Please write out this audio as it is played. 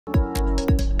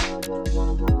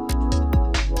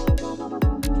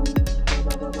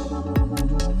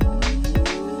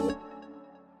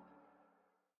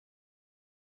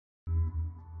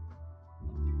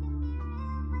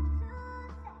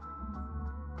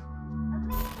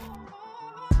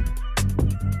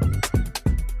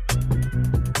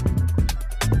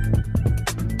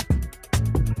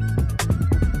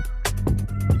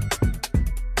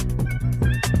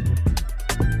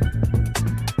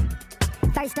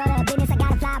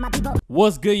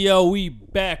What's good, yo? We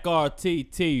back,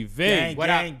 RTTV.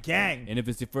 Gang. And if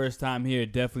it's your first time here,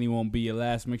 it definitely won't be your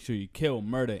last. Make sure you kill,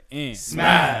 murder, and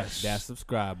smash that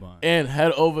subscribe button. And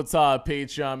head over to our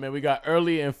Patreon, man. We got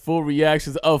early and full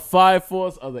reactions of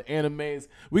 5/4 of the animes.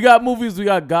 We got movies. We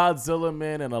got Godzilla,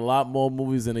 man, and a lot more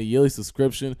movies in a yearly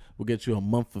subscription. We'll get you a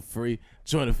month for free.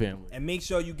 Join the family. And make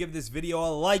sure you give this video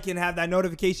a like and have that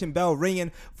notification bell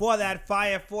ringing for that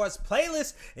Fire Force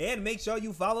playlist. And make sure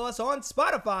you follow us on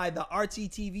Spotify, the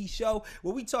RTTV show,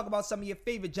 where we talk about some of your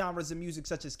favorite genres of music,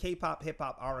 such as K-pop,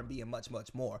 hip-hop, R&B, and much,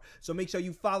 much more. So make sure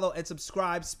you follow and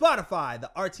subscribe. Spotify,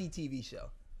 the RTTV show.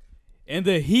 And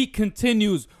the heat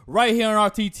continues right here on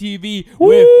RTTV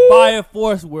with Fire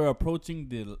Force. We're approaching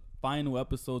the final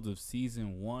episodes of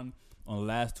season 1. On the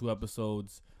last 2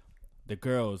 episodes, the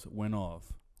girls went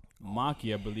off.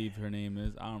 Maki, I believe her name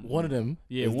is. I don't. One of them.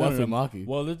 Yeah, is one of them. Maki.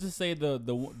 Well, let's just say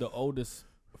the oldest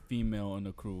female in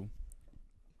the crew.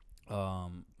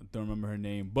 Don't remember her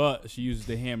name, but she uses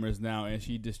the hammers now, and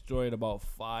she destroyed about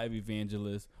 5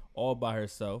 evangelists all by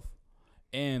herself.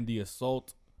 And the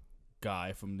assault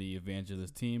guy from the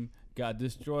evangelist team got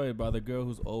destroyed by the girl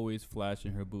who's always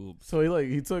flashing her boobs. So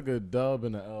he took a dub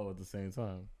and an L at the same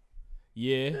time.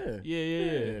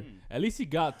 Yeah. At least he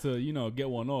got to, get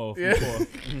one off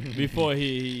before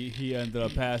he ended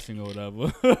up passing or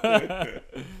whatever.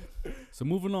 So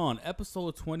moving on,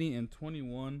 episode 20 and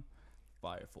 21,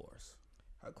 Fire Force.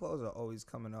 Her clothes are always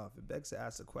coming off. It begs to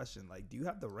ask a question, like, do you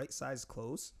have the right size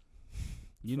clothes?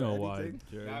 You know why,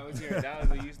 Jared. That was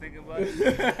what you was thinking about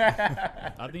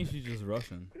it? I think she's just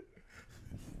Russian.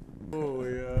 Oh,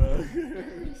 yeah.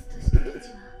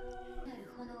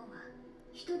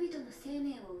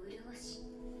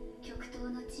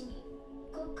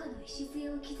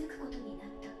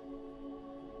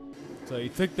 So he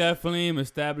took that flame,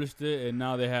 established it, and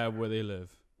now they have where they live.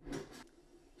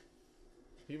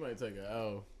 He might take an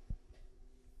L.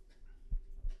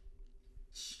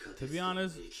 To be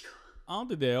honest, I don't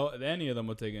think any of them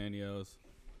are taking any L's.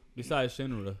 Besides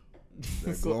Shinra.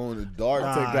 That glow in the dark.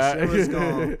 Take that.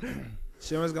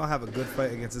 Shinra's gonna have a good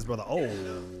fight against his brother. Oh.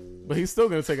 But he's still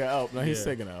going to take an L. No, he's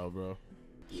taking an L, bro.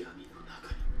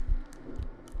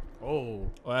 Oh,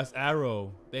 that's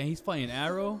Arrow. Then he's fighting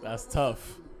Arrow? That's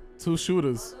tough. 2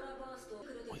 shooters.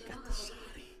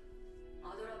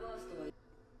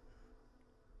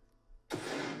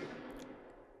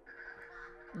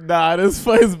 Nah, this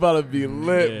fight's about to be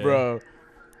lit, bro.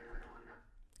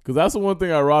 Because that's the one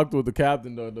thing I rocked with the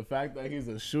captain, though. The fact that he's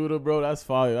a shooter, bro, that's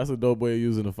fire. That's a dope way of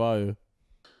using the fire.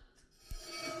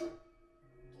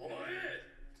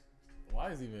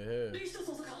 Why is he even here?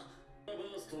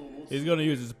 He's going to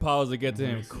use his powers to get to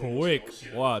him quick.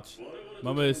 Watch.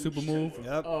 Remember his super move?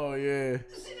 Yep. Oh, yeah.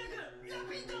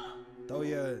 Oh,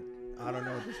 yeah. I don't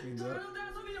know what this means.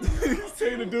 He's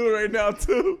trying to do it right now,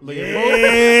 too. Look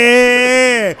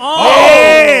Yeah.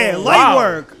 Oh, light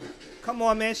work. Come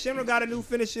on, man. Shinra got a new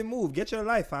finishing move. Get your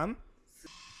life, fam.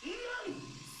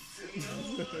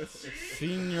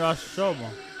 Shinra Shoma.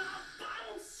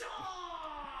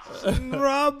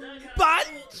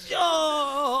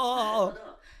 Bancho.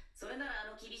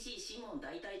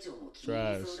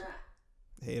 Trash.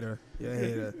 Hater. You're a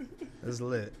hater. That's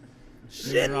lit.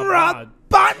 Shinra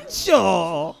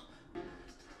Bancho.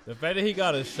 The fact that he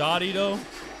got a shoddy, though,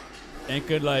 and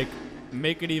could,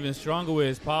 make it even stronger with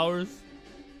his powers,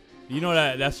 you know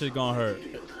that shit gonna hurt.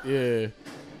 Yeah.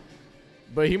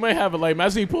 But he might have it,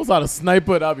 imagine he pulls out a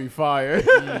sniper, that'd be fire.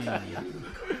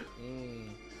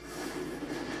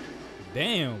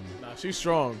 Damn. Nah, she's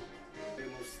strong.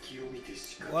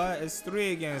 What? It's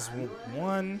 3 against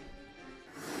 1.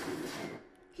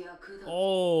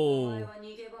 Oh.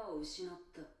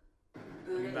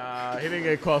 Nah, he didn't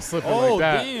get caught slipping like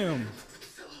that. Damn.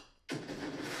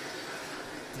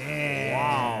 Damn.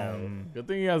 Wow. Good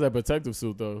thing he has that protective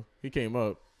suit, though. He came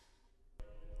up.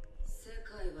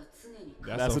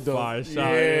 That's a dope fire shot.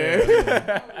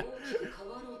 Yeah.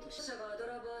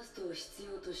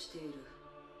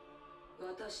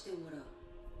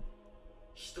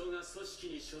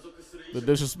 The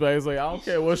disrespect is I don't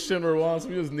care what Shinra wants.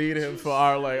 We just need him for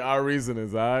our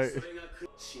reasonings, all right?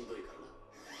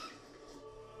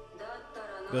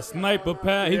 The sniper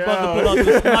pad. He's about to pull out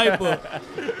the sniper.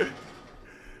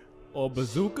 Or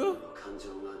bazooka?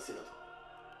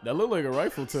 That looked like a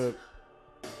rifle tip.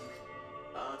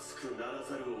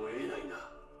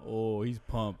 Oh, he's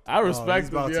pumped. I respect he's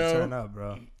about him, to yo. turn up,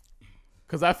 bro.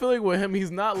 Because I feel like with him,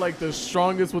 he's not the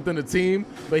strongest within the team,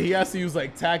 but he has to use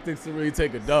tactics to really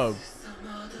take a dub.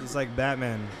 He's like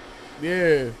Batman.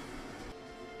 Yeah.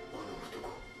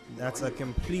 That's a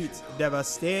complete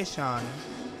devastation.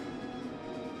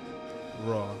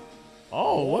 Raw.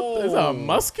 Oh, what is that? A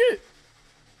musket?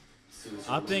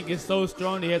 I think it's so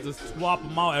strong he has to swap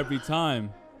them out every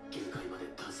time.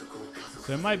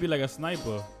 So it might be like a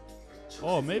sniper.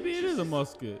 Oh, maybe it is a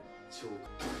musket.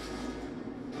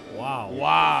 Wow.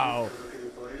 Wow.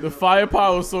 The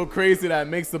firepower is so crazy that it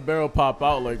makes the barrel pop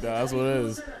out like that. That's what it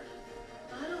is.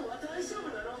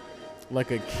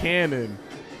 Like a cannon.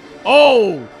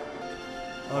 Oh!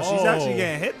 Oh, she's actually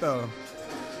getting hit though.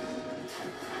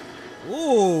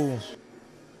 Ooh.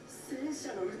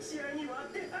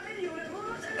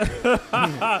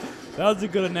 That was a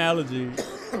good analogy.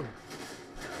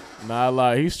 Nah,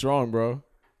 lie. He's strong, bro.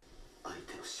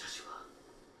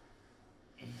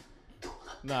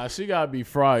 Nah, she gotta be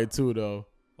fried too, though.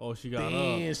 Oh, she got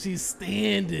Damn, up. she's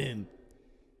standing.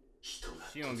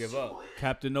 She don't give up.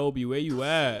 Captain Obi, where you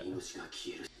at?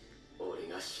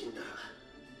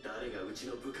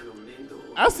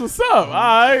 That's what's up. All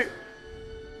right.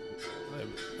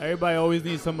 Everybody always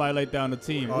needs somebody like that on the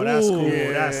team. Oh, that's Ooh. cool.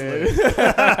 Yeah. That's lit.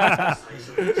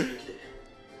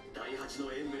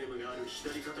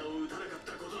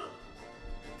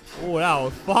 Oh, that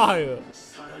was fire.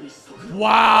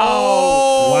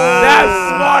 Wow. Wow. That's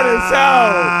smart as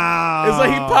hell. It's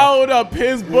like he powered up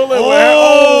his bullet. Oh,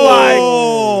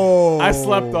 Oh my. I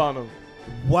slept on him.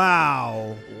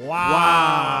 Wow.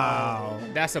 Wow.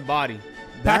 That's a body.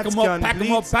 Pack That's him up, pack him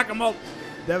complete up, pack him up.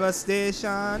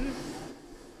 devastation.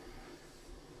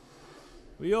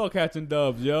 We all catching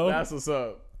dubs, yo. That's what's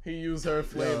up. He used her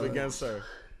flame against her.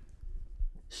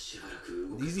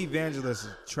 These evangelists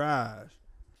are trash.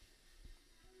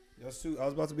 Those two, I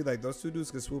was about to be like, those two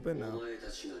dudes can swoop in now.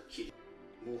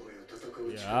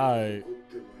 Yeah, all right.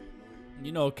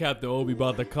 You know Captain Obi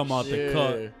about to come out the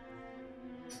cut.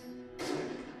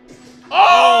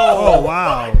 Oh,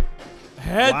 wow.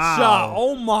 Headshot. Wow.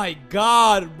 Oh my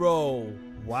God, bro.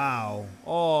 Wow.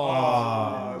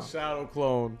 Oh. Shadow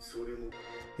clone.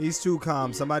 He's too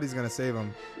calm. Somebody's going to save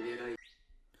him.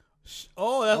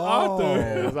 Oh, that's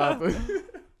Arthur. That's Arthur.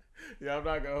 Yeah, I'm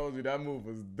not gonna hold you. That move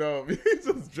was dope. He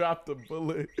just dropped the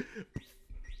bullet.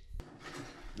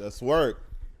 That's work.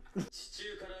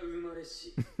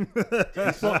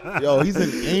 Yo, he's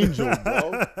an angel,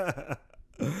 bro.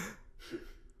 And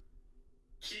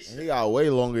he got way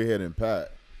longer hair than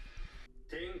Pat.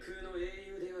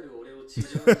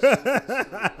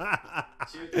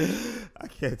 I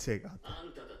can't take out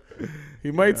that.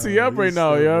 He might tee up right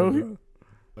now, yo.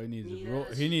 He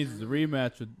needs the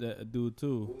rematch with that dude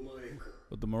too,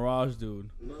 with the Mirage dude.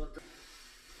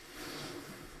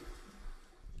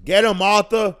 Get him,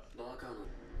 Arthur.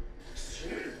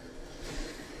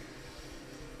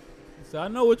 So I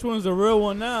know which one's the real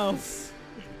one now.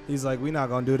 He's like, we're not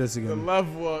going to do this The again.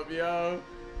 level up, yo.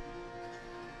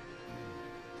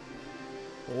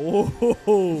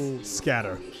 Oh,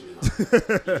 Scatter.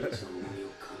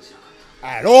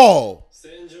 At all.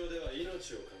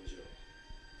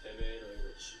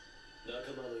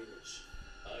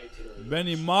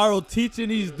 Benny Morrow teaching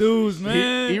these dudes,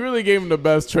 man. He really gave him the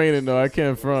best training, though. I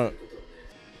can't front.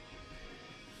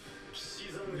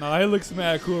 Nah, he looks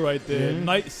mad cool right there.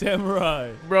 Knight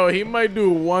Samurai. Bro, he might do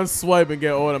one swipe and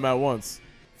get all of them at once.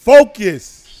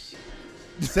 Focus.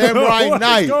 Samurai What is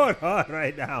Knight. going on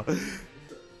right now?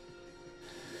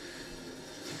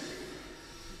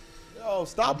 Yo,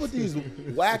 stop with these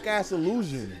whack ass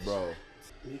illusions, bro.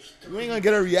 You ain't gonna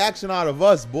get a reaction out of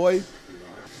us, boy.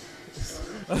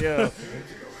 Yeah.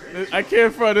 I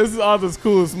can't front. This is Arthur's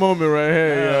coolest moment right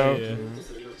here, yo. Yeah.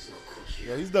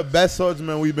 Yo, he's the best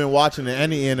swordsman we've been watching in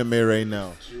any anime right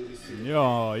now.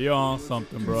 You're on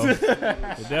something, bro. You're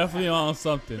definitely on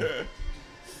something.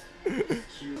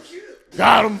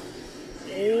 Got him.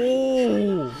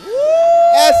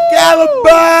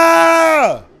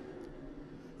 Excalibur!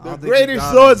 I The don't think he greatest got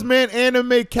him. swordsman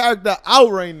anime character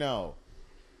out right now.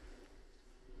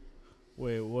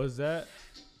 Wait, what's that?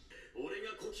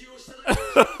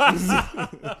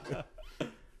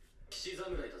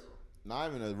 Not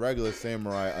even a regular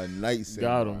samurai, a knight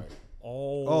samurai. Got him.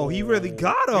 Oh, he really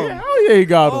got him. Yeah, hell yeah, he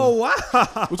got him. Oh,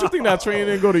 wow. What you think that training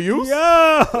didn't go to use?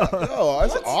 Yo. Yo,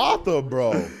 that's Arthur,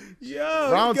 bro.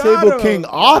 Yo. Round got Table him. King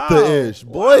Arthur-ish,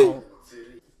 boy.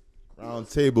 Round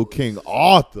Table King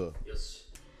Arthur.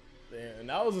 Damn, and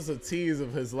that was just a tease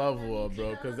of his level up,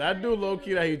 bro. Because that dude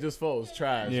low-key that he just fought was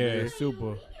trash, Yeah, man.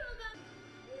 super.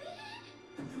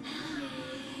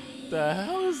 The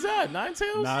hell is that? Nine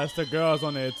Tails? Nah, it's the girls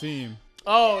on their team.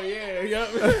 Oh, yeah, yep.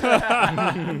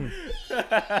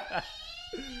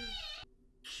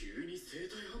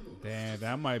 Damn,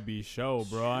 that might be show,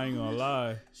 bro. I ain't gonna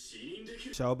lie.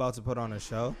 Show about to put on a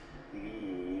show?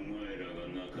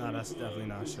 Nah, that's definitely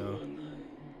not a show.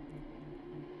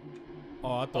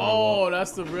 Oh, I thought. Oh,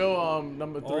 that's the real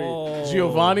number 3. Oh,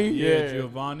 Giovanni? Yeah,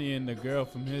 Giovanni and the girl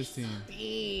from his team.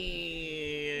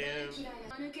 Damn.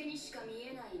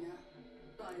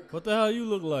 What the hell you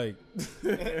look like?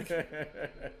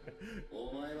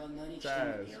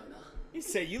 Trash. He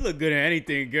said, "You look good at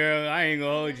anything, girl. I ain't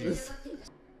gonna hold you."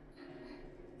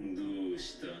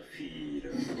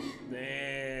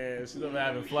 Man, she's been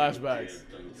having flashbacks.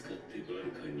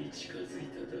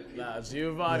 Nah,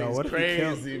 Giovanni's what if he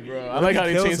crazy, kills- bro. I what like if how he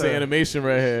they kills changed the her? animation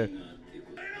right here.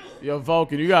 Yo,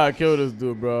 Vulcan, you gotta kill this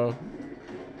dude, bro.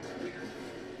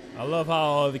 I love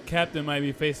how the captain might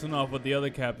be facing off with the other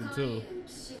captain too.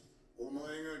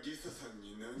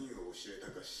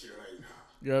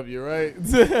 Yep, you're right.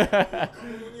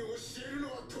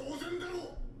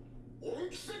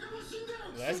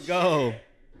 Let's go.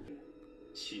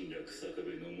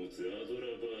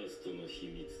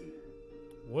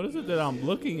 What is it that I'm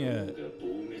looking at?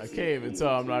 I can't even tell,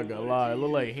 I'm not gonna lie. It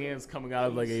look like hands coming out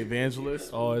of like an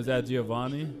evangelist. Oh, is that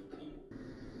Giovanni?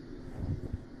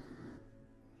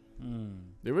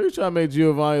 They really try to make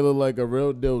Giovanni look like a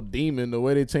real deal demon. The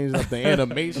way they changed up the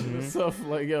animation and stuff.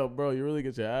 Like, yo, bro, you really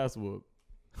get your ass whooped.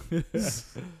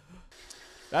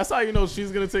 That's how you know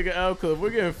she's gonna take an L. Cause if we're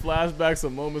getting flashbacks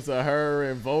of moments of her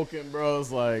and Vulcan, bro,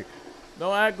 it's like,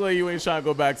 don't act like you ain't trying to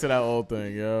go back to that old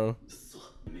thing, yo.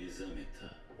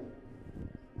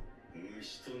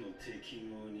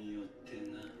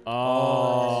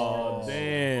 Oh,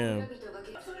 damn.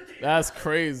 That's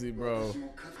crazy, bro.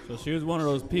 So she was one of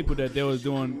those people that they was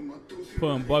doing,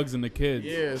 putting bugs in the kids.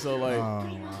 Yeah, so like,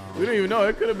 we don't even know.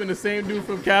 It could have been the same dude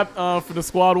from for the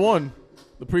Squad 1,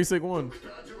 the Precinct 1.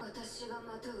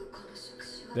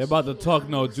 They're about to talk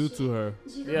no jutsu her.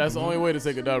 Yeah, that's the only way to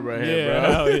take a dub right here, Yeah,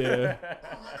 bro. hell yeah.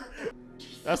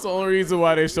 That's the only reason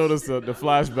why they showed us the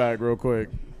flashback real quick.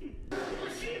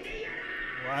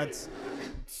 What?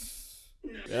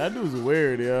 Yeah, that dude's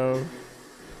weird, yo.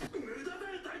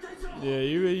 Yeah,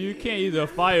 you can't use a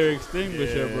fire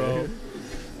extinguisher, bro.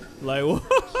 Like what?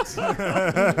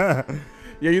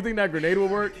 Yeah, you think that grenade will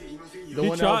work? The He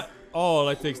one tried. that Oh,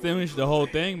 like to extinguish the whole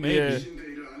thing, maybe. Yeah.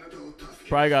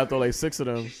 Probably gotta throw like 6 of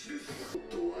them.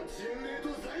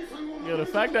 Yo, the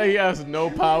fact that he has no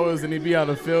powers and he be on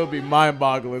the field be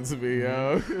mind-boggling to me,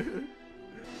 yo.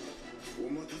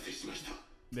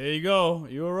 There you go.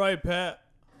 You were right, Pat.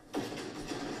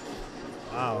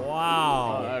 Wow.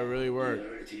 Wow. Oh, that really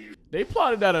worked. They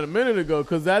plotted that a minute ago,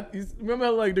 cause remember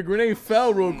how, like the grenade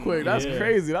fell real quick. That's Yeah.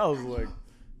 crazy. That was like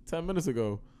 10 minutes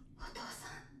ago.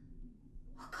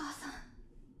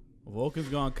 Vulcan's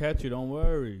gonna catch you. Don't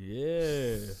worry.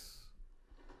 Yeah.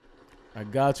 I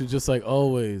got you just like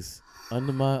always.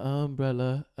 Under my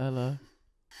umbrella, Ella.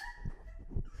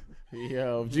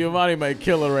 Yo, Giovanni might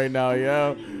kill her right now,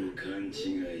 yo.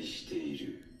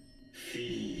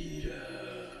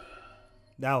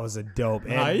 That was a dope.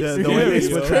 And Nice. the way they It's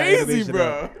switched that Crazy, animation bro.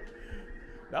 up.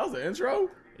 That was the intro?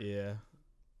 Yeah.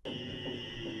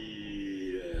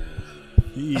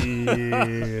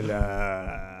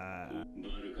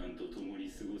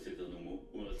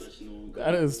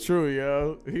 That is true,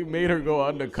 yo. He made her go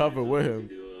undercover with him.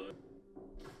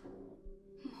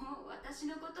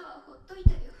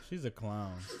 She's a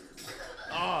clown.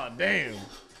 Oh, damn.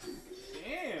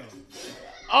 Damn.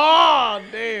 Oh,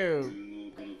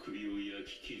 damn.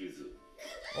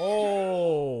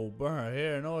 Oh, burn her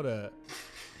hair and all that.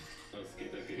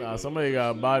 Nah, somebody got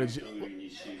a body.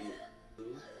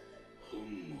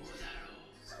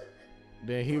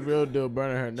 Then he real deal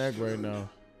burning her neck right now.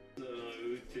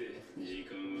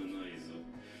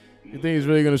 You think he's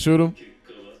really gonna shoot him?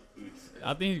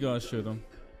 I think he's gonna shoot him.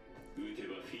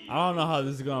 I don't know how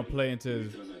this is gonna play into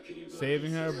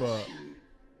saving her, but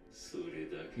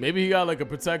Maybe he got like a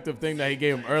protective thing that he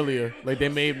gave him earlier. Like they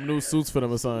made new suits for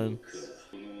them or something.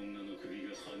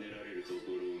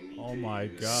 oh my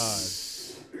god.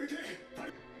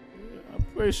 I'm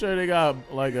pretty sure they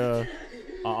got like a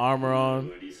armor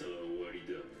on.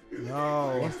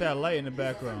 No. What's that light in the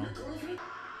background?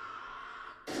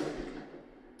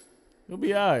 He'll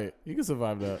be alright. He can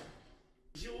survive that.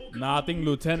 Nah, I think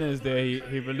Lieutenant is there.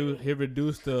 He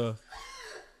reduced the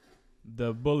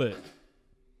bullet fire.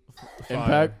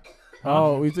 Impact.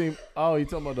 Oh, you think? Oh, you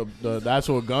talking about the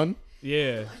actual gun?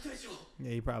 Yeah. Yeah,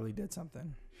 he probably did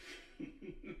something. Yeah,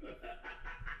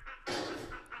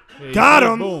 Got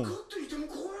him! Boom.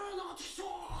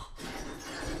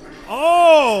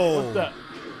 Oh! What the?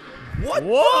 What?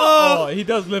 Oh, he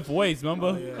does lift weights,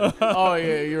 remember? Oh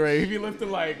yeah, you're right. He be lifting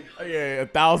like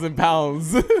 1,000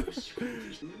 pounds.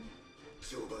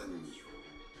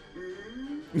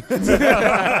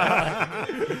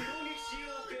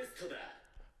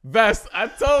 Vest. I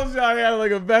told y'all he had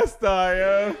like a vest on,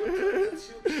 yo.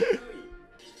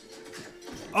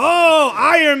 Oh,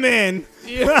 Iron Man.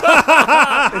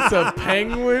 It's a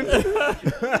penguin.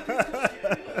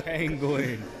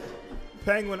 Penguin.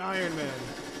 Penguin Iron Man.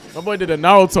 My boy did a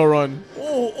Naruto run.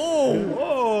 Oh.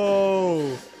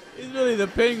 He's really the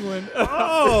penguin.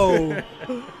 Oh.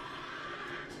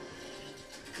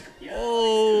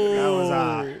 Oh. That was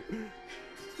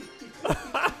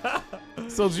hot.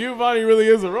 So Giovanni really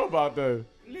is a robot, though.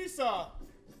 Lisa.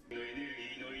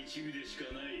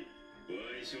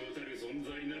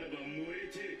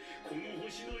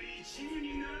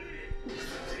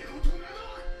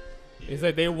 It's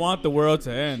like they want the world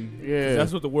to end. 'Cause Yeah.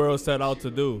 that's what the world set out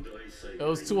to do. It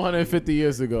was 250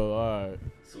 years ago. All right.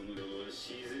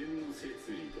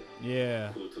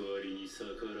 Yeah.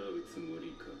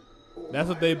 That's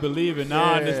what they believe in. Now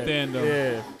I understand them.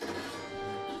 Yeah.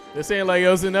 They're saying like,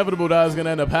 yo, it's inevitable that it's going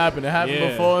to end up happening. It happened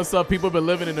before and stuff. People have been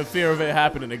living in the fear of it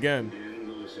happening again.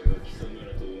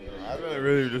 That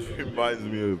really just reminds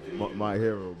me of my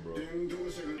hero, bro.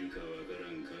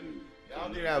 I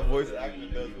don't think that voice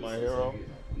acting does My Hero.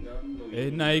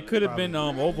 Nah, he could have been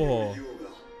Overhaul.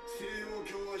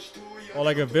 Or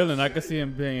like a villain. I could see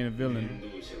him being a villain.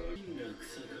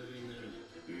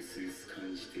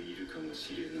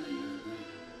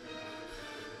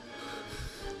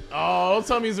 Oh, don't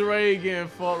tell me he's already getting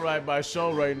fought right by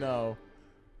Show right now.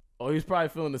 Oh, he's probably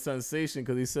feeling the sensation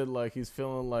because he said like he's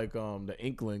feeling like the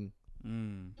Inkling.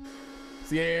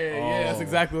 So yeah, that's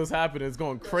exactly what's happening. It's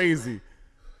going crazy.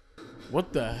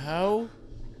 What the hell?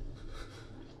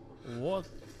 What?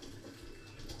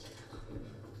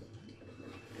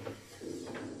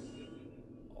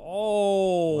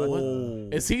 Oh.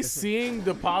 What? Is he seeing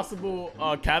the possible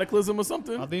cataclysm or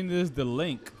something? I think this is the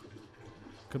link.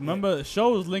 Cause remember,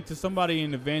 Show is linked to somebody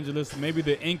in Evangelist. Maybe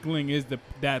the Inkling is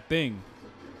that thing,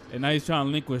 and now he's trying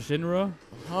to link with Shinra.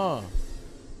 Huh?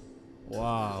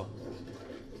 Wow.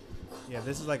 Yeah,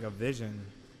 this is like a vision.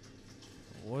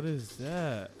 What is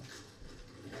that?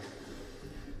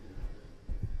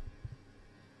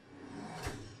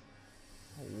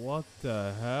 What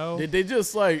the hell? Did they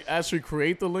just like actually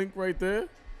create the link right there?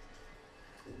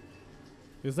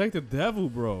 It's like the devil,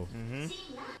 bro.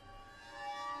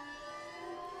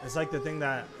 It's like the thing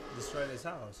that destroyed his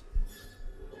house.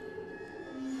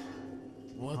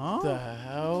 What the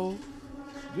hell?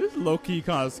 This is low-key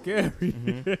kind of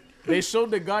scary. They showed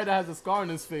the guy that has a scar on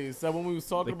his face. That when we was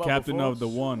The talking about captain before. of the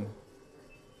one.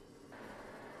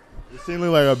 It seemed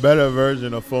like a better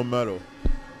version of Full Metal.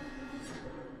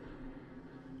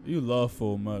 You love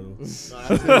Full Metal.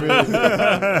 Really.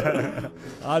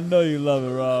 I know you love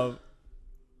it, Rob.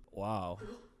 Wow.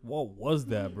 What was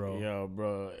that, bro? Yo,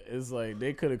 bro, it's like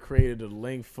they could have created a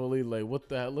link fully. Like, what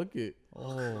the hell? Look at.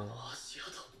 Oh.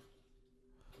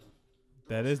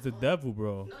 That is the devil,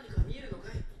 bro.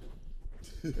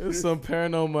 It's some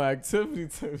paranormal activity.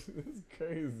 It's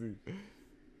crazy.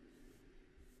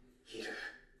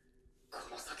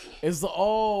 It's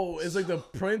like the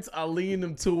prince I leading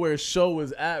them to where Show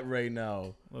is at right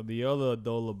now. Well, the other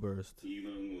Adola burst.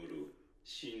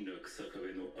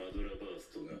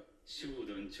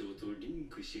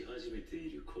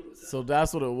 So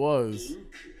that's what it was.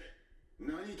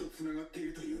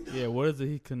 Yeah, what is it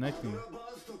he connecting?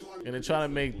 And they're trying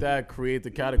to make that create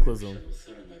the cataclysm.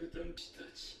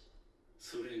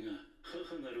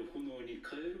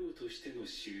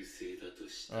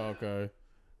 Okay.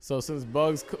 So since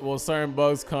certain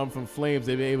bugs come from flames,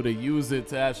 they've been able to use it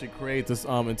to actually create this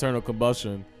internal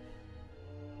combustion.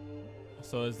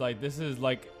 So it's like, this is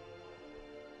like,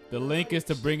 the link is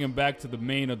to bring him back to the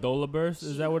main Adola burst.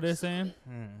 Is that what they're saying?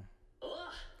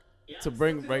 To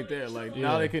bring right there, like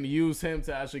now they can use him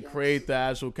to actually create the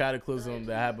actual cataclysm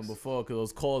that happened before because it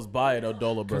was caused by an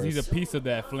Adola burst. Because he's a piece of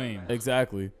that flame.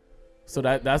 Exactly. So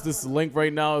that's this link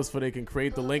right now is for they can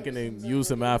create the link and then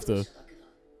use him after.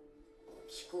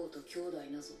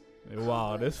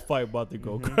 Wow, this fight about to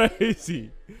go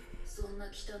crazy.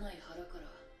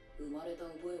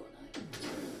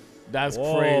 That's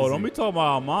Whoa, crazy. don't be talking about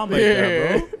our mom like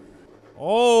that, bro.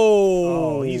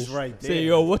 Oh, he's right there. Say,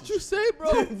 yo, what you say,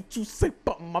 bro? What you say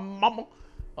about my mama?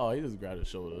 Oh, he just grabbed his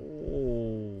shoulder.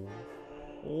 Oh.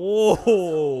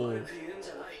 Oh.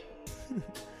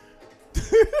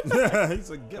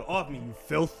 He's like, get off me, you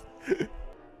filth.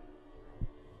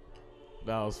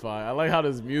 That was fine. I like how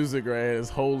this music right here, this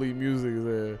holy music is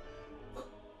there.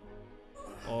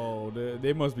 Oh,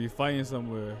 they must be fighting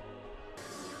somewhere.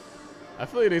 I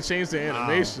feel like they changed the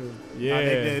animation. Yeah,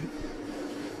 They did.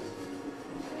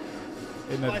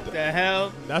 What the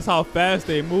hell? That's how fast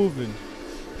they moving.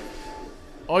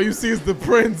 All you see is the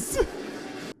prince.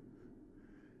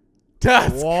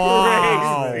 That's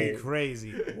Wow. crazy.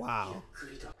 Crazy. Wow.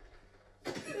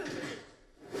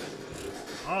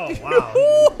 Oh, wow.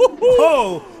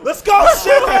 Oh, let's go,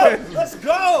 Shinra. Let's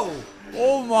go.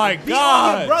 Oh my Be on your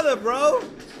God. brother, bro.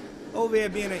 Over here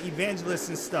being an evangelist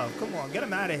and stuff. Come on, get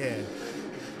him out of here.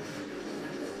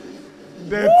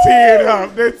 They're tearing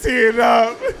up. They're tearing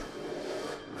up.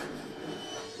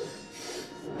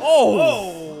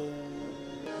 Oh.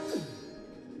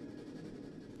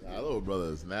 That little brother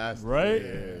is nasty. Right?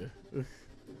 Yeah.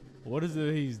 What is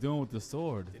it he's doing with the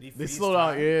sword? Did he They freeze slowed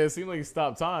down. time? Yeah, it seemed like he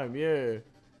stopped time. Yeah.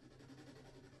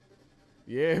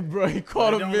 Yeah, bro. He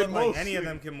caught It him don't mid look like motion. any of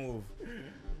them can move.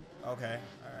 Okay. All right,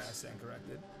 I stand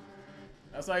corrected.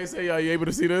 That's how you say, "Are you able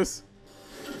to see this?"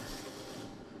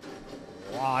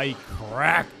 Wow, he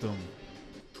cracked him.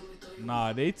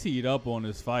 Nah, they teed up on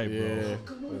this fight, Yeah.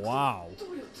 bro. Wow.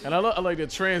 And I like the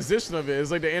transition of it.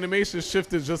 It's like the animation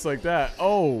shifted just like that.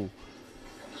 Oh.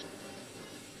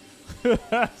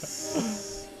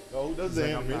 Oh, who does the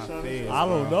like I'm not animation on phased. this? I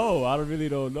don't know. I really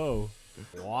don't know.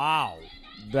 Wow.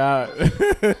 That.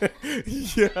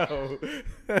 Yo.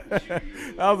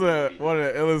 That was one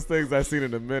of the illest things I've seen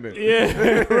in a minute.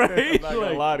 Yeah, right? I'm not gonna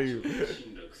Like- lie to you.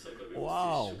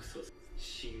 Wow.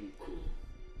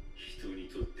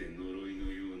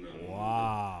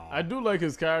 Wow. I do like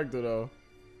his character though.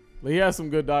 Like, he has some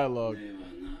good dialogue.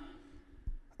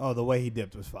 Oh, the way he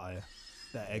dipped was fire.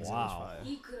 That exit Wow.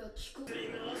 was fire.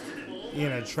 He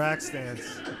in a track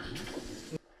stance.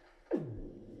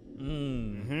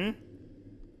 Mm-hmm.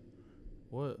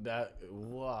 What? That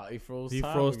wow, he froze. He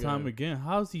time froze again. time again.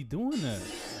 How's he doing that?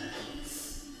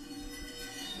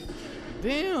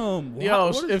 Damn. Yo,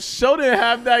 what is- if Sho didn't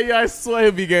have that, yeah, I swear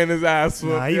he'd be getting his ass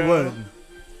whooped. Nah, he yo. wouldn't.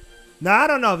 Nah, I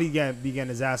don't know if he be getting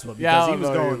his ass whooped Yeah, I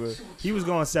because don't know either. he was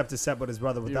going step to step with his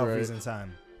brother without right. freezing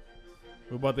time.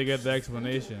 We're about to get the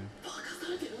explanation.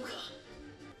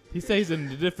 He says he's in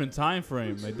a different time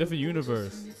frame, a different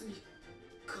universe.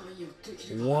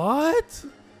 What?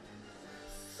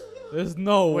 There's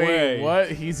no Wait, way.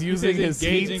 what? He's using his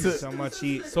heat engaging to. So much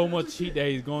heat. So much heat that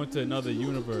he's going to another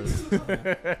universe.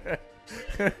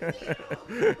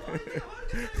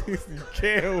 You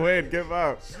can't win. Give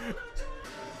up.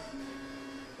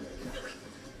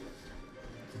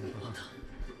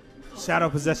 Shadow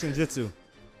possession jutsu.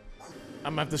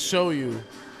 I'm about to show you.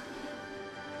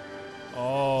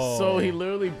 Oh. So he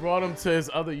literally brought him to his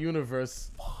other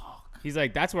universe. He's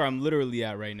like, that's where I'm literally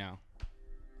at right now.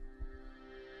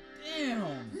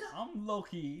 Damn. I'm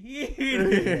low-key.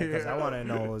 Because I want to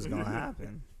know what was going to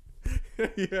happen.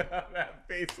 Yeah, that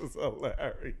face was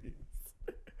hilarious.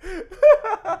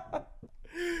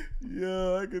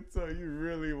 Yeah, I could tell you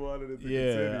really wanted it to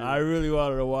continue. Yeah, I really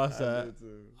wanted to watch I that. did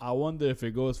too. I wonder if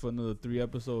it goes for another 3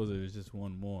 episodes or it's just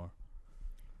one more.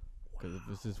 Because if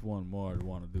it's just one more, I'd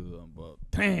want to do them. But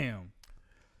damn.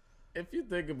 If you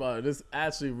think about it, this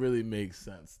actually really makes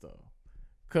sense though.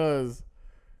 Cause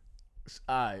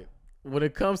when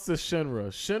it comes to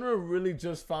Shinra really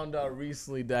just found out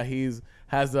recently that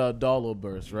has a dollar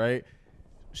burst, right?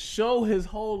 Show his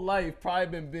whole life probably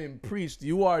been being preached,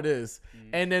 you are this.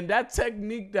 And then that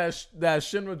technique that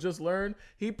Shinra just learned,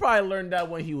 he probably learned that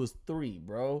when he was 3,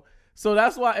 bro. So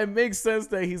that's why it makes sense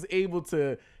that he's able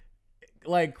to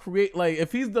like create, like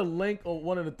if he's the link or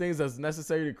one of the things that's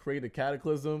necessary to create a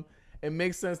cataclysm, it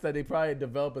makes sense that they probably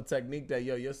develop a technique that,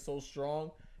 yo, you're so strong,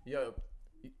 yo,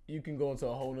 you can go into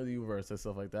a whole nother universe and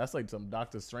stuff like that. That's like some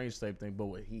Doctor Strange type thing, but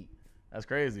with heat. That's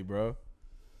crazy, bro.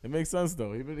 It makes sense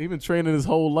though. He been training his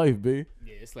whole life, B.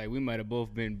 Yeah, it's like we might have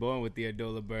both been born with the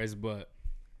Adola burst, but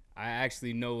I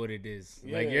actually know what it is.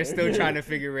 Like, Yeah. you're still trying to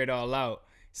figure it all out.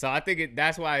 So I think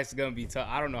that's why it's going to be tough.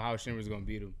 I don't know how Shinra's going to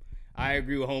beat him. I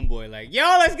agree with Homeboy. Like, yo,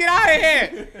 let's get out of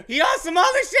here. He on some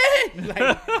other shit.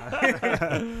 Like,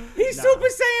 he's Super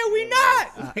Saiyan. We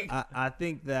not. Like, I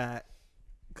think that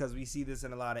because we see this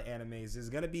in a lot of animes, there's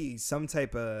gonna be some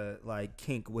type of like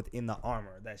kink within the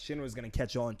armor that Shinra's gonna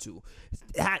catch on to.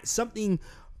 Something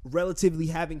relatively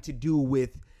having to do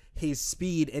with his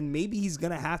speed, and maybe he's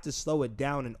gonna have to slow it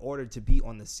down in order to be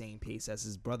on the same pace as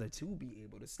his brother to be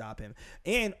able to stop him.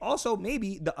 And also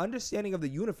maybe the understanding of the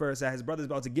universe that his brother's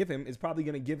about to give him is probably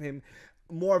gonna give him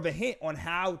more of a hint on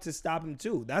how to stop him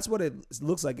too. That's what it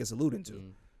looks like it's alluding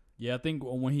to. Yeah, I think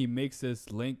when he makes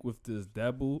this link with this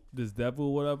devil,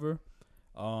 whatever,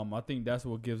 I think that's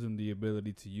what gives him the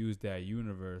ability to use that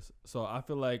universe. So I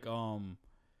feel like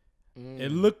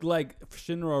it looked like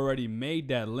Shinra already made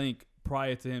that link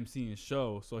prior to him seeing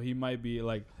Sho. So he might be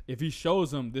like, if he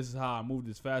shows him this is how I move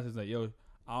this fast, it's like, yo,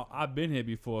 I've been here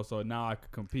before, so now I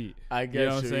could compete. I know get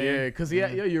what I'm you, saying? yeah. Because, yeah,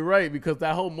 you're right. Because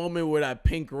that whole moment where that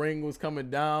pink ring was coming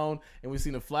down and we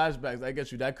seen the flashbacks, I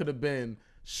get you. That could have been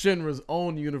Shinra's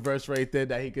own universe right there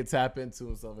that he could tap into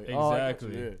and stuff like that.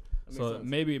 Exactly. Oh, yeah. So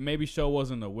maybe Show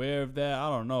wasn't aware of that. I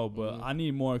don't know, but I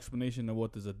need more explanation of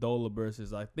what this Adola burst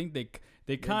is. I think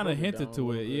they kind of hinted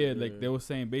to it. Yeah, like they were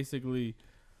saying basically,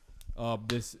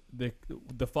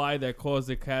 the fire that caused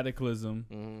the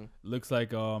cataclysm looks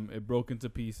like it broke into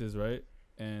pieces, right?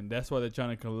 And that's why they're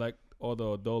trying to collect all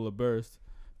the Adola burst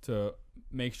to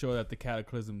make sure that the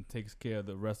cataclysm takes care of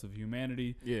the rest of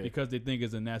humanity. Yeah. Because they think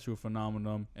it's a natural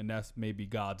phenomenon, and that's maybe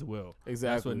God's will.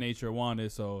 Exactly. That's what nature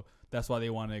wanted. So. That's why they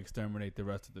want to exterminate the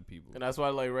rest of the people. And that's why,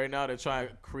 like, right now they're trying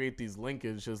to create these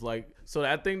linkages. Like, so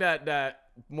I think that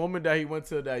moment that he went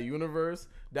to that universe,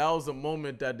 that was a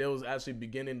moment that there was actually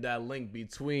beginning that link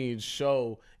between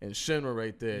Sho and Shinra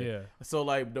right there. Yeah. So,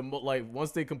 like,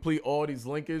 once they complete all these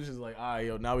linkages, it's like, all right,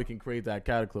 yo, now we can create that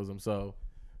cataclysm. So,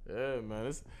 yeah,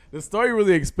 man, this story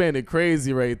really expanded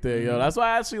crazy right there, yo. That's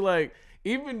why I actually, like,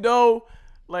 even though...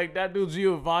 Like, that dude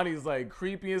Giovanni is, like,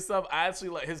 creepy and stuff. I actually,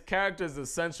 like, his character is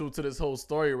essential to this whole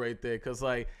story right there. Because,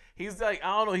 like, he's, like, I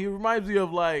don't know. He reminds me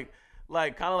of, like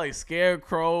kind of, like,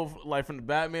 Scarecrow, like, from the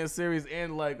Batman series.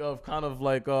 And, like, of kind of,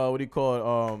 like, what do you call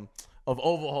it? Of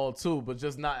Overhaul, too. But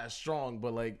just not as strong.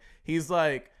 But, like, he's,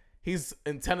 like, he's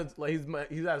intended, like,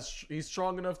 he's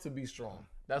strong enough to be strong.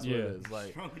 That's what it is.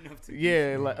 Like, strong enough to be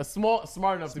strong. Like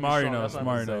smart enough to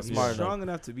be strong. Strong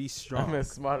enough to be strong. I meant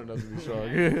smart enough to be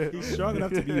strong. He's strong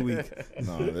enough to be weak.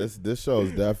 No, this show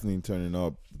is definitely turning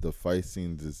up. The fight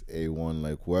scenes is A1.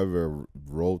 Like, whoever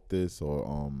wrote this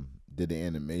or did the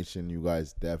animation, you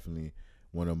guys definitely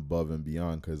went above and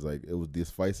beyond, because like these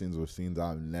fight scenes were scenes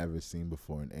I've never seen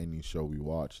before in any show we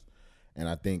watched. And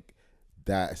I think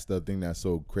that's the thing that's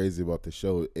so crazy about the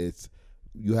show. It's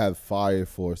you have Fire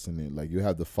Force in it, like you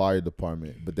have the fire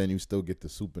department, but then you still get the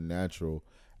supernatural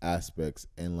aspects.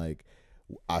 And like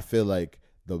I feel like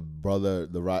the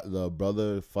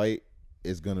brother fight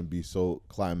is gonna be so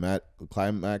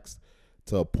climaxed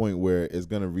to a point where it's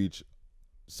gonna reach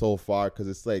so far, because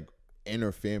it's like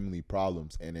inner family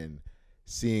problems, and then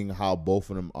seeing how both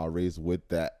of them are raised with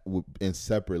that in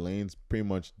separate lanes, pretty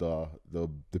much the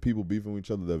people beefing with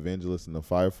each other, the Evangelists and the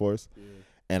Fire Force. Yeah.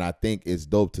 And I think it's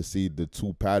dope to see the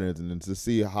two patterns, and then to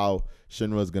see how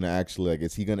Shinra is gonna actually, like,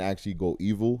 is he gonna actually go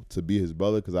evil to be his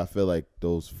brother? Because I feel like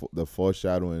the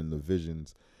foreshadowing and the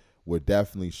visions were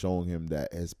definitely showing him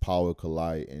that his power could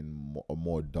lie in a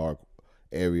more dark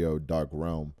area or dark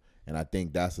realm. And I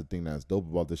think that's the thing that's dope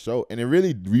about the show. And it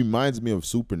really reminds me of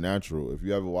Supernatural. If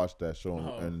you ever watched that show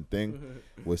and thing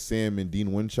with Sam and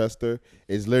Dean Winchester,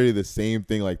 it's literally the same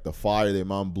thing. Like the fire, their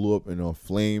mom blew up in a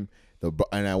flame.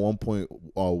 And at one point,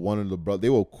 one of the brothers, they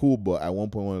were cool, but at one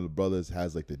point, one of the brothers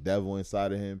has like the devil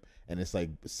inside of him, and it's like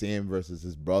Sam versus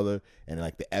his brother, and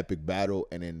like the epic battle.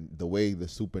 And then the way the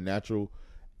supernatural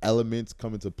elements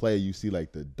come into play, you see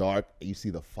like the dark, you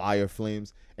see the fire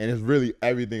flames, and it's really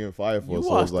everything in Fire Force. You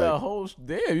watched that whole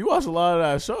damn. You watched a lot of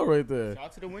that show right there. Shout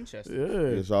out to the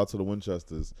Winchesters. Yeah, shout out to the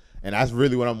Winchesters. And that's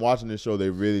really when I'm watching this show.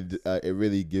 They really, it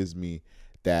really gives me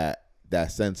that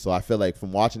sense. So I feel like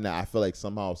from watching that, I feel like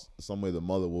somehow, some way, the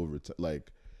mother will return. Like,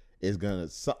 it's gonna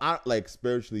like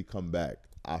spiritually come back.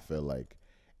 I feel like,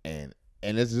 and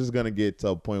it's just gonna get to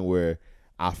a point where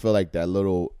I feel like that the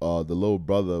little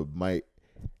brother might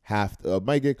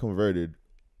get converted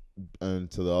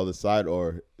to the other side,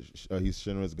 or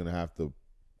Shinra's gonna have to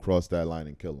cross that line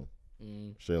and kill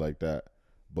him. Shit like that.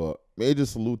 But major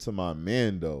salute to my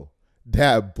man though.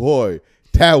 That boy,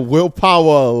 that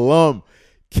Willpower alum,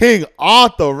 King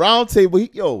Arthur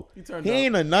Roundtable. He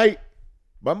ain't a knight.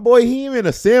 My boy, he ain't even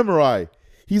a samurai.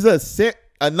 He's a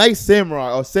nice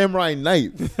samurai or samurai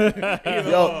knight. He's just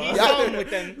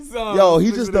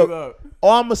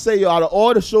all I'm gonna say, out of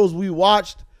all the shows we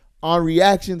watched on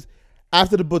reactions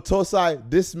after the Batosai,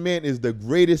 this man is the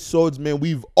greatest swordsman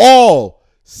we've all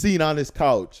seen on this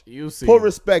couch. Put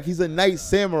respect. He's a knight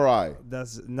samurai.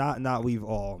 That's not we've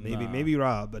all. Maybe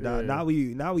Rob, but not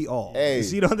we all. Hey, you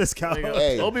see it on this couch.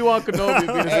 Hey. Obi-Wan Kenobi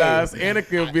beat his ass.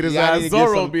 Anakin beat his ass.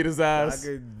 Zoro beat his ass.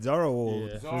 Zoro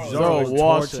will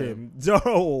wash him.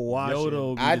 Zoro will wash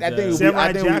him. I think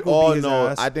we all know.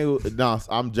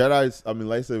 I'm Jedi's. I mean,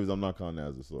 lightsabers. I'm not counting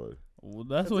that as a sword. Well,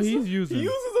 that's what he's using. He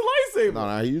uses a lightsaber.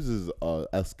 No, he uses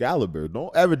Excalibur.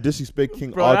 Don't ever disrespect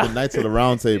King Arthur, Knights of the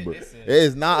Round Table. It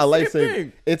is not a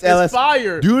lightsaber. It's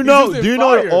fire. Do you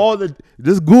know all the?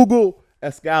 Just Google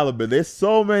Excalibur. There's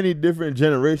so many different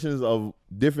generations of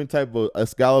different type of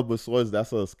Excalibur swords.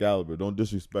 That's an Excalibur. Don't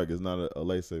disrespect. It's not a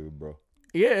lightsaber, bro.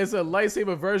 Yeah, it's a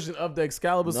lightsaber version of the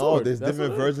Excalibur No, sword. there's That's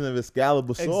different what it is. versions of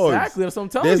Excalibur swords. Exactly, that's what I'm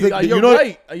telling There's you. like- You're you know-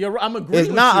 right. I'm agreeing It's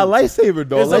with not you. a lightsaber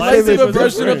though. It's a Lightsaber is lightsaber a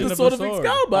version of different. the sword of Sword.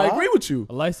 Excalibur. I Huh? agree with you.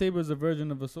 A lightsaber is a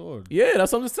version of a sword. Yeah,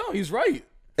 that's what I'm just telling you. He's right.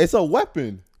 It's a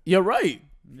weapon. You're right.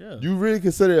 Yeah. You really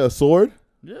consider it a sword?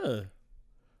 Yeah.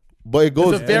 But it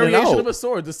goes It's a in and variation out. of a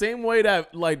sword. The same way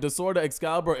that like the sword of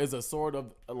Excalibur is a sword of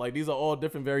like these are all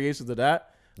different variations of that.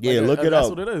 Yeah, Like, look it that's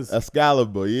up. what it is.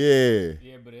 Excalibur, yeah.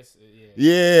 Yeah, but it's Yeah.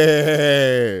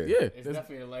 Yeah. It's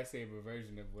definitely a lightsaber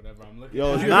version of whatever I'm looking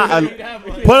Yo, at. it's not a, That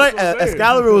one. but like,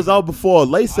 Excalibur was out before a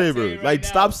I'll say lightsaber. it right Like, now.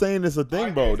 stop saying it's a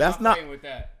thing, bro. Arthur's That's not playing with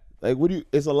that. like what do you?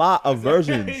 It's a lot of He's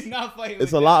versions. not playing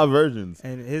It's with a lot of versions.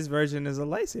 And his version is a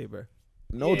lightsaber.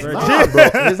 No, it's Yeah. not, bro.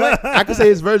 It's like I can say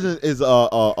his version is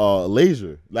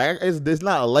laser. Like it's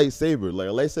not a lightsaber. Like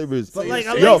a lightsaber is. But like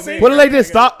a Yo, lightsaber- put it like this: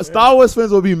 Star Wars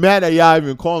fans will be mad that y'all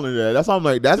even calling it that. That's why I'm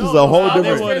like, that's just a whole Star Wars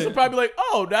different. fans will probably be like,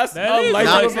 oh, that's That is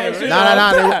lightsaber lightsaber. version.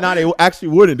 Nah, they actually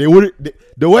wouldn't. They wouldn't.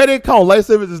 The way they count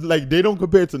lightsabers is like they don't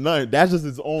compare it to none. That's just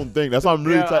its own thing. That's why I'm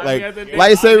really Yeah, I like mean, at the-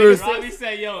 lightsabers. Robbie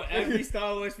said, yo, every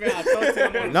Star Wars fan, I talked to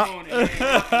him on the No.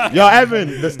 phone. And Yo,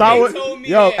 Evan, the Star They Wars. told me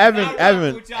Yo, that. Evan, Not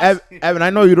Evan, Rock with y'all. Evan. I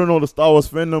know you don't know the Star Wars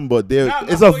fandom, but Not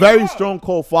it's a Rock with very y'all. strong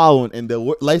cult following, and the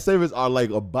lightsabers are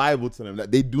like a bible to them.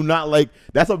 That they do not like.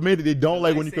 That's what made it. They don't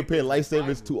like when you compare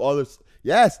lightsabers to others.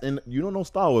 Yes, and you don't know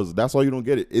Star Wars. That's why you don't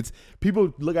get it. It's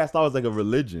people look at Star Wars like a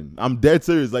religion. I'm dead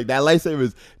serious. Like that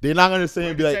lightsabers, they're not gonna say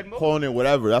and be like calling it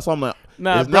whatever. That's why I'm like,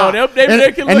 Nah, it's bro, not. they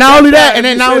and, can and look not at only that that, and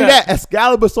then and not say only that. that,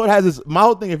 Excalibur sword has this. My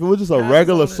whole thing, if it was just a Has its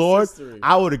regular own sword, history.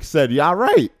 I would have said, y'all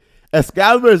right.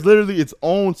 Excalibur is literally its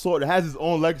own sword. It has its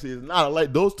own legacy. It's not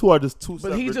like those two are just two.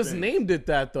 But he separate just things. named it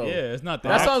that though. Yeah, it's not the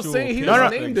That's what I'm actual saying. He character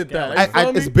just named it that. Excalibur. Like,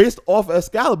 you feel It's me? based off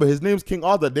Excalibur. His name's King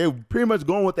Arthur. They're pretty much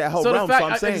going with that whole So the realm. fact, So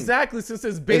I'm saying exactly, since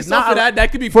it's based not off of a-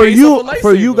 that could be for based you, off a lightsaber.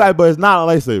 for you guys, but it's not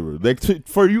a lightsaber. Like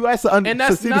for you guys to And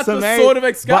that's see not the same- sword of but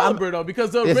I'm- Excalibur though,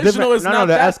 because the it's original different. is no, not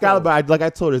the that. Excalibur. though. Like I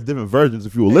told, there's different versions.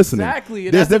 If you were listening, Exactly,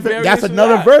 and There's that's a different. That's variation of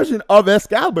another that. version of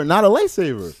Excalibur, not a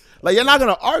lightsaber. Like you're not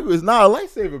gonna argue. It's not a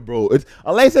lightsaber, bro. It's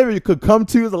a lightsaber. You could come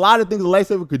to. There's a lot of things a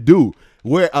lightsaber could do.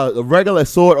 Where a regular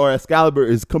sword or Excalibur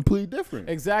is completely different.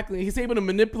 Exactly, he's able to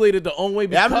manipulate it the own way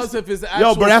Yeah, I'm because just- of his actual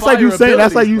Yo, but that's like fire you saying.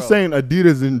 That's like you abilities, bro. saying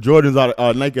Adidas and Jordans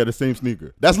are Nike are the same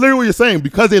sneaker. That's literally what you're saying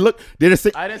because they're the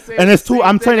same. I didn't say And it's it's the two. same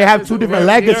I'm thing, saying they I have said two it's a different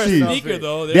variation legacies. of it. Sneaker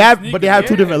though. They have, but they have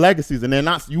two yeah. different legacies, and they're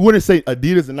not. You wouldn't say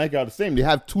Adidas and Nike are the same. They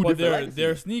have two But different they're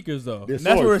legacies. sneakers though. They're And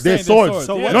that's what we're swords. saying. They're swords.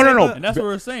 So Yeah. what No, no, no. And that's what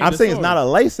we're saying. I'm they're saying it's not a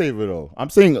swords. lightsaber though.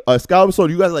 I'm saying a Excalibur sword.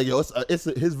 You guys are like, yo, it's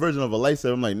his version of a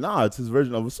lightsaber. I'm like, nah, it's his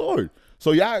version of a sword.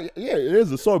 So yeah, it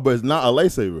is a sword, but it's not a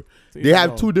lightsaber. They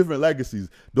have two different legacies.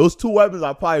 Those two weapons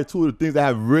are probably two of the things that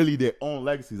have really their own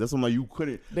legacies. That's why I'm like, you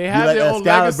couldn't. They be have like their own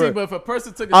Excalibur. legacy, but if a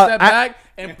person took a step back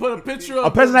and put a picture of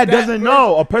A person that doesn't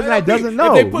know, a person that doesn't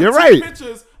know. if they put You're two right.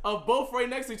 pictures of both right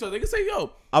next to each other, they can say,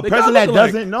 "Yo, A they person kinda that look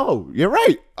alike. doesn't know. You're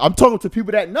right. I'm talking to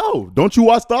people that know. Don't you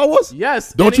watch Star Wars?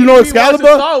 Yes. Don't and you if know we watch Excalibur?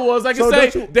 Star Wars, I can So say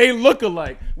don't you- they look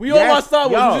alike. We all Yes, watch Star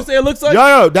Wars. yo. Did you say it looks like?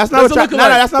 Yo, that's not Doesn't what look no, alike.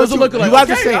 that's not Doesn't what look you alike. guys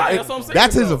are Okay, saying. alright, that's what I'm saying,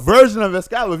 That's his bro. version of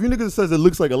Excalibur. If you niggas says it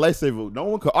looks like a lightsaber, no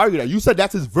one could argue that. You said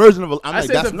that's his version of a. I'm I like,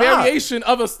 said that's it's a not. variation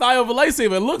of a style of a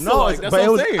lightsaber. It looks No, alike. That's but what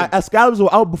it was I'm saying. Excaliburs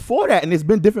were out before that, and it's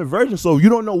been different versions. So you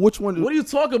don't know which one. What are you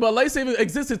talking about? Lightsaber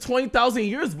existed 20,000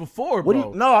 years before, What bro. do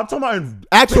you, no, I'm talking about in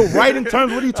actual writing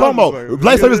terms. What are you talking about?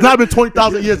 like, Lightsabers not been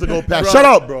 20,000 years ago, Pat. Shut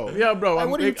up, bro. Yeah, bro. Like,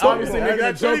 I'm what are you talking obviously about? making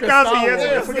a joke of 20,000 Star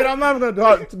years. Wars. Forget, I'm not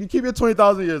gonna you keep your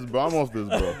 20,000 years, bro. I'm off this,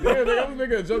 bro. Yeah, I'm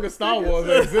making a joke of Star Wars.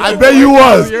 that existed I bet you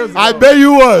 20,000 years was. ago. I bet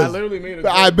you I was. literally made a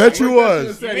joke. I bet you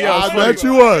was. Said, yeah, I it's bet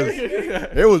funny. you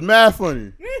was. It was mad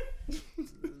funny.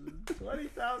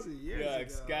 20,000 years Yeah, ago.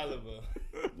 Excalibur.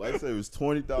 Lightsabers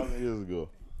 20,000 years ago.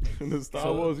 In the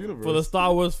Star Wars universe. For the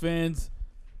Star Wars fans,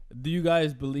 do you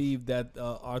guys believe that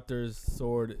Arthur's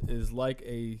sword is like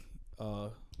a?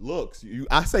 Looks.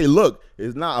 I say look.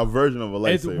 It's not a version of a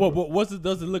It's, lightsaber. what's it?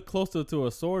 Does it look closer to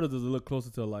a sword or does it look closer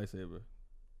to a lightsaber?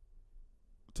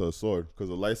 To a sword, because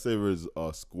a lightsaber is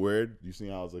squared. You see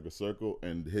how it's like a circle,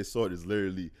 and his sword is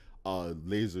literally a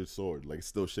laser sword, like it's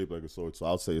still shaped like a sword. So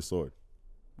I'll say a sword.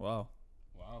 Wow.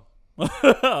 Wow.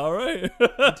 All right.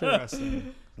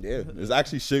 Interesting. Yeah, it's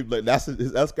actually shaped like that's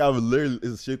Excalibur. Literally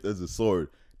is shaped as a sword.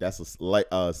 That's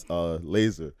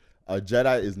laser. A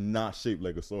Jedi is not shaped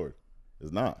like a sword.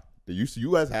 It's not.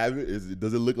 You guys have it.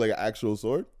 Does it look like an actual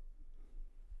sword?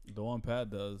 The one Pat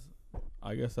does.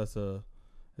 I guess that's a.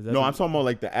 Is that No, the- I'm talking about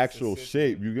like the actual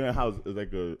shape. You're gonna have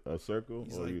like a circle.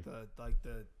 He's or like you-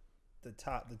 the the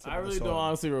top. The tip I of the really sword. don't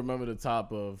honestly remember the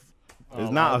top of.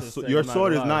 It's not your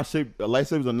sword is not shaped.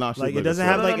 Lightsabers are not shaped Like, it like doesn't a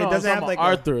have sword. like- it doesn't have like a-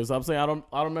 Arthur's. I'm saying I don't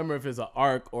remember if it's an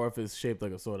arc or if it's shaped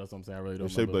like a sword. That's what I'm saying. I really don't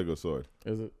It's shaped remember. like a sword.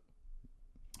 Is it?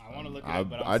 I want to look it I- up,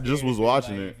 but I I'm just scared was if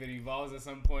watching like, it. If it evolves at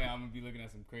some point, I'm gonna be looking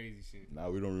at some crazy shit. Now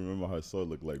we don't remember how his sword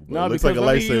looked like. But No, it looks because like a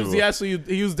remember lightsaber.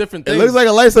 he used different It things. looks like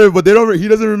a lightsaber, but he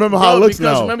doesn't remember how it looks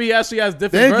because now. remember he actually has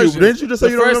different Thank versions. you. Didn't you just say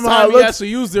The you don't first remember how it time looks? he actually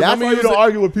used it. That's remember why he you don't used it-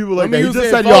 argue with people like remember that. He used just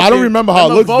it said, in "Yo, I don't Vulcan. remember how it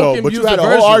Remember looks though." Vulcan But you used had the a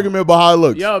whole version. argument about how it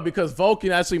looks. Yo, because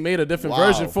Vulcan actually made a different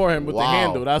version for him with the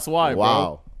handle. That's why, bro.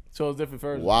 Wow. Chose different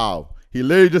versions. Wow. He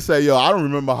literally just said, "Yo, I don't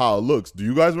remember how it looks. Do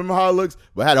you guys remember how it looks?"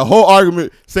 But had a whole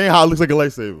argument saying how it looks like a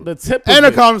lightsaber. The tip of and a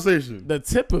it. conversation. The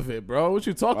tip of it, bro. What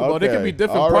you talking about? There Okay. could be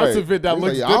different All parts right. of it that He's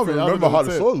looks like, different. I don't other remember than how the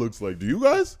the tip. sword looks like. Do you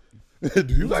guys?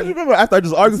 Do you guys remember after I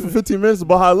just argued for 15 minutes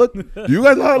about how it looked? Do you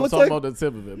guys know how it I'm looks talking like? about the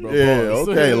tip of it, bro. Yeah, Pause.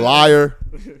 okay, liar.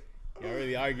 Y'all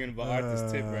really arguing about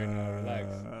Arthur's tip right now.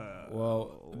 Relax.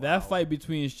 Well, that fight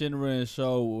between Shinra and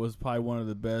Sho was probably one of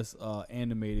the best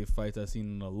animated fights I've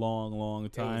seen in a long, long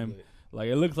time. lit. Like,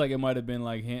 it looks like it might have been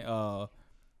like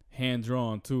hand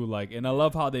drawn too. Like, and I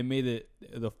love how they made it.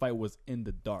 The fight was in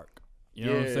the dark. You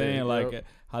know what I'm Yeah, saying? Like yep.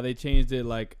 how they changed it.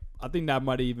 Like, I think that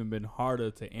might have even been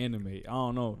harder to animate. I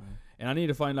don't know. And I need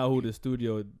to find out who the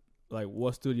studio, like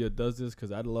what studio does this,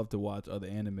 because I'd love to watch other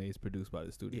animes produced by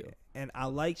the studio. Yeah. And I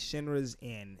like Shinra's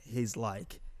and his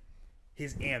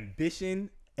ambition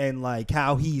and like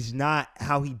how he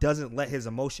doesn't let his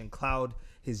emotion cloud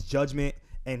his judgment,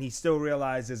 and he still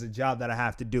realized there's a job that I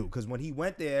have to do. Because when he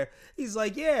went there, he's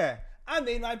like, yeah, I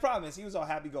made my promise. He was all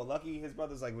happy-go-lucky. His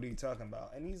brother's like, what are you talking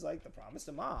about? And he's like, the promise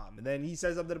to mom. And then he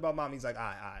says something about mom. He's like, all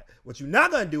right. What you're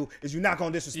not going to do is you're not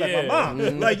going to disrespect my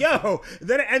mom. Like, yo.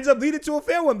 Then it ends up leading to a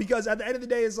fair one, because at the end of the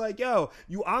day, it's like, yo,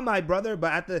 you are my brother,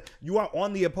 but you are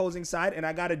on the opposing side, and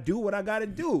I got to do what I got to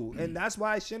do. And that's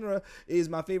why Shinra is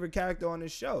my favorite character on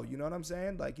this show. You know what I'm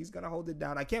saying? Like, he's going to hold it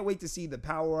down. I can't wait to see the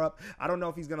power up. I don't know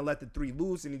if he's going to let the 3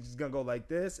 loose and he's just going to go like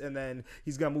this, and then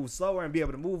he's going to move slower and be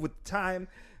able to move with time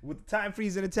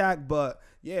freezing attack. But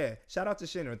yeah, shout out to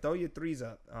Shinra. Throw your 3s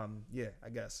up. Yeah, I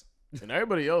guess. And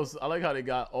everybody else, I like how they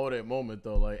got all that moment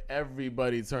though. Like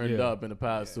everybody turned Yeah. up in the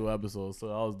past 2 episodes, so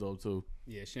that was dope too.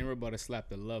 Yeah, Shinra about to slap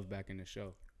the love back in the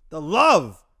show. The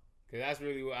love. Cause that's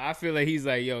really what I feel like. He's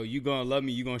like, yo, you gonna love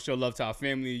me, you gonna show love to our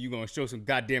family, you gonna show some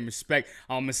goddamn respect.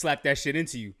 I'm gonna slap that shit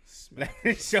into you. Like,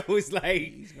 the show is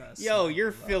like, yo,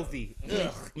 you're filthy. Ugh,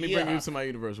 Let me bring you to my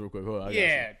universe real quick. Hold on, I got you.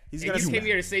 yeah. He's And gonna you came smack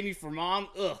here to save me from mom.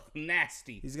 Ugh,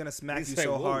 nasty. He's gonna smack He's you like,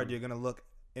 so whoa. hard you're gonna look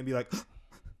and be like,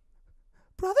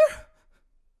 brother.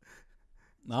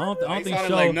 I don't He think sounded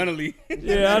Sho. like Nunnally.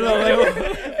 Yeah, I know.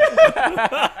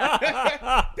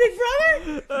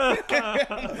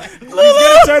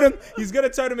 Like, He's gonna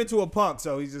turn him into a punk,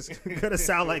 so he's just gonna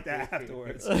sound like that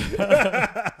afterwards.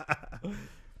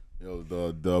 Yo,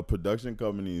 the production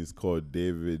company is called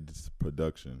David's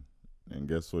Production, and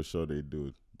guess what show they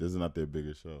do? This is not their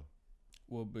biggest show.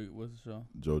 what's the show?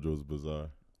 JoJo's Bizarre.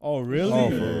 Oh, really? Oh,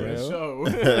 for Yeah. real? Show.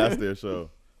 That's their show.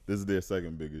 This is their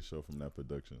second biggest show from that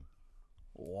production.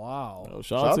 Wow. Yo, Shout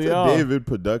shout out out to to y'all. David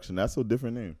Production. That's a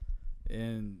different name.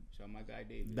 And Show my guy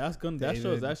David. that show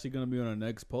is David. actually gonna be on our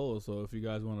next poll. So if you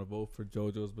guys want to vote for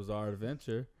JoJo's Bizarre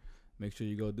Adventure, make sure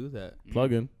you go do that.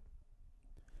 Plug in.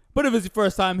 But if it's your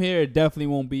first time here, it definitely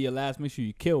won't be your last. Make sure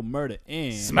you kill, murder,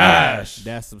 and Smash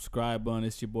that subscribe button.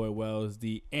 It's your boy Wellz,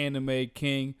 the Anime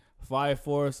King. Fire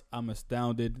Force, I'm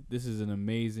astounded. This is an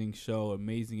amazing show,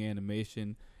 amazing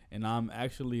animation, and I'm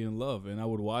actually in love. And I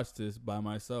would watch this by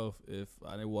myself if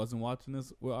I wasn't watching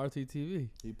this with RTTV.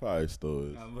 He probably still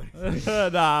is.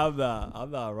 Nah,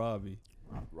 I'm not Robbie.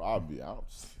 Robbie,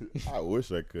 I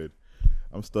wish I could.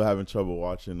 I'm still having trouble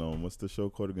watching. What's the show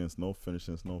called again?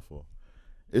 Finishing Snowfall.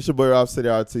 It's your boy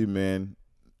Robcityrt, man.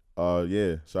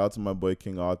 Yeah. Shout out to my boy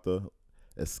King Arthur.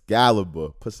 Excalibur.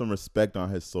 Put some respect on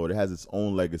his sword. It has its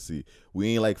own legacy. We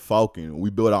ain't like Falcon. We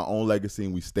build our own legacy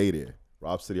and we stay there.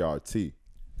 Robcityrt.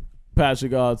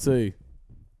 Patricrt RT.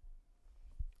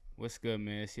 What's good,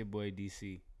 man? It's your boy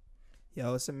DC.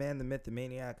 Yo, it's a man, the myth, the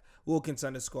maniac. Wilkins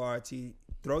 _RT.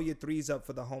 Throw your 3s up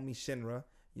for the homie Shinra.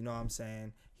 You know what I'm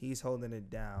saying? He's holding it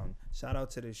down. Shout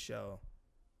out to this show.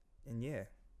 And yeah,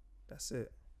 that's it.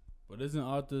 But isn't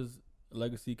Arthur's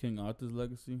legacy King Arthur's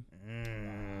legacy?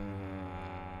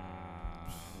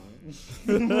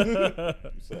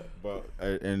 But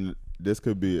and this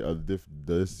could be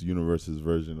this universe's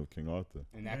version of King Arthur.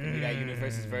 And that could be that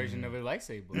universe's version of a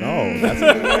lightsaber. No,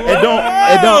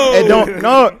 it don't.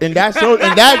 No, and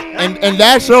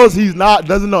that shows he's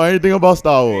doesn't know anything about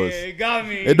Star Wars. Yeah, it got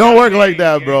me. It don't work like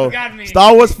that, bro. It got me.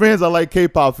 Star Wars fans are like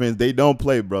K-pop fans. They don't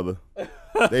play, brother.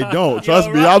 They don't. Trust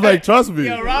me. I'm like, trust me.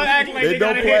 Yo, Rob act like They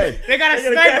don't play. They got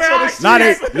a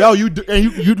sniper on Nah, you do, and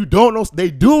you don't know. They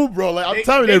do, bro. Like I'm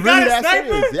telling you, they really got a that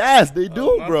serious. Yes, they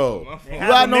do, bro. my fault. They You have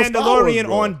got a no Star Wars, Mandalorian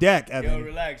bro. on deck, Yo, Evan.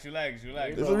 relax. It's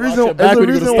Bro, a watch reason. your back It's a when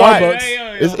you go to reason why.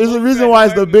 Starbucks. It's a reason why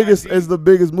it's the biggest. It's the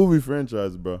biggest movie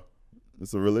franchise, bro.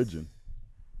 It's a religion.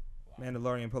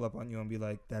 Mandalorian pull up on you and be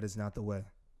like, "That is not the way."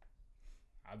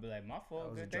 I'll be like, my That fault.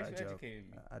 was a Good. dry Thanks for joke. educating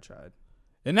me. I tried.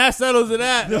 And that settles it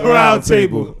at The round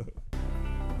table.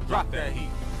 Drop that heat.